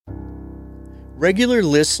Regular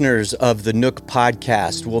listeners of the Nook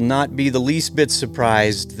podcast will not be the least bit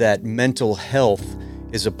surprised that mental health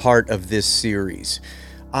is a part of this series.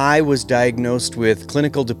 I was diagnosed with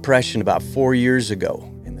clinical depression about 4 years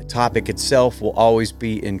ago, and the topic itself will always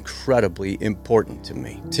be incredibly important to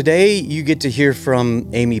me. Today, you get to hear from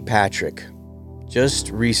Amy Patrick. Just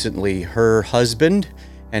recently, her husband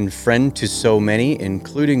and friend to so many,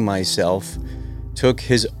 including myself, took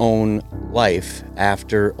his own life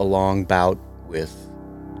after a long bout with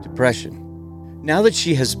depression. Now that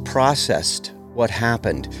she has processed what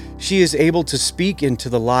happened, she is able to speak into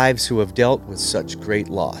the lives who have dealt with such great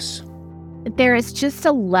loss. There is just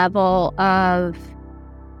a level of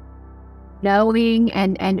knowing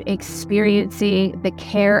and experiencing the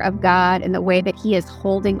care of God and the way that He is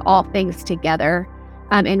holding all things together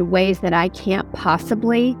in ways that I can't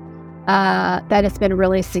possibly, that has been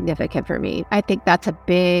really significant for me. I think that's a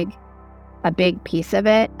big piece of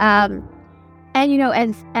it. And, you know,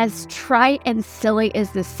 as trite and silly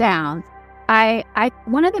as this sounds, I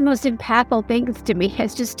one of the most impactful things to me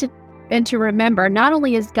is just to remember not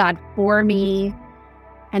only is God for me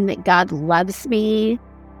and that God loves me,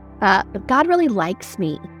 but God really likes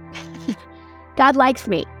me. God likes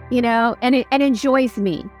me, you know, and enjoys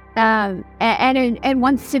me, and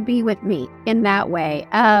wants to be with me in that way.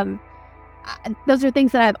 Those are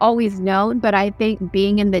things that I've always known, but I think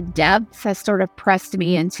being in the depths has sort of pressed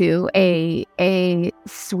me into a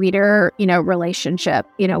sweeter, you know, relationship,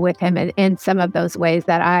 you know, with Him in some of those ways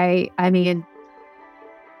that I mean,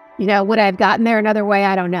 you know, would I have gotten there another way?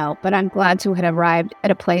 I don't know, but I'm glad to have arrived at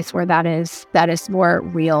a place where that is more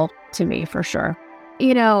real to me for sure.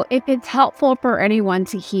 You know, if it's helpful for anyone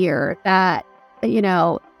to hear that, you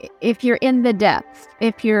know, if you're in the depths,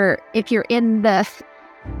 if you're in the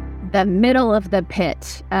middle of the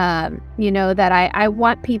pit, you know, that I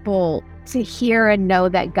want people to hear and know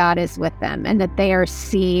that God is with them and that they are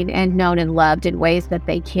seen and known and loved in ways that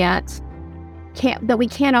they that we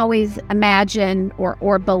can't always imagine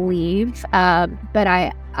or believe. But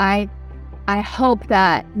I hope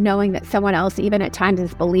that knowing that someone else, even at times,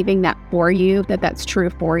 is believing that for you, that's true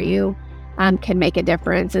for you, can make a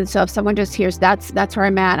difference. And so if someone just hears that's where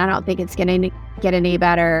I'm at, I don't think it's going to get any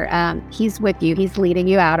better. He's with you. He's leading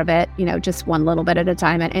you out of it, you know, just one little bit at a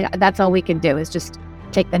time. And that's all we can do is just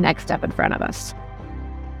take the next step in front of us.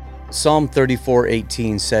 Psalm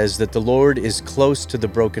 34:18 says that the Lord is close to the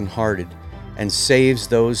brokenhearted and saves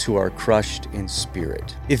those who are crushed in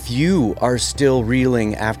spirit. If you are still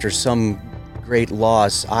reeling after some great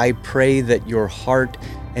loss, I pray that your heart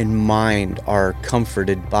and mind are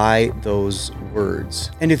comforted by those words.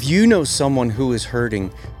 And if you know someone who is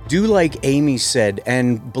hurting, do like Amy said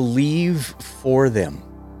and believe for them,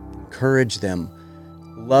 encourage them,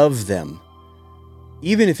 love them,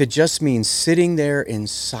 even if it just means sitting there in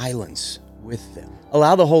silence with them.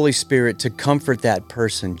 Allow the Holy Spirit to comfort that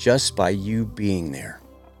person just by you being there.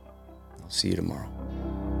 I'll see you tomorrow.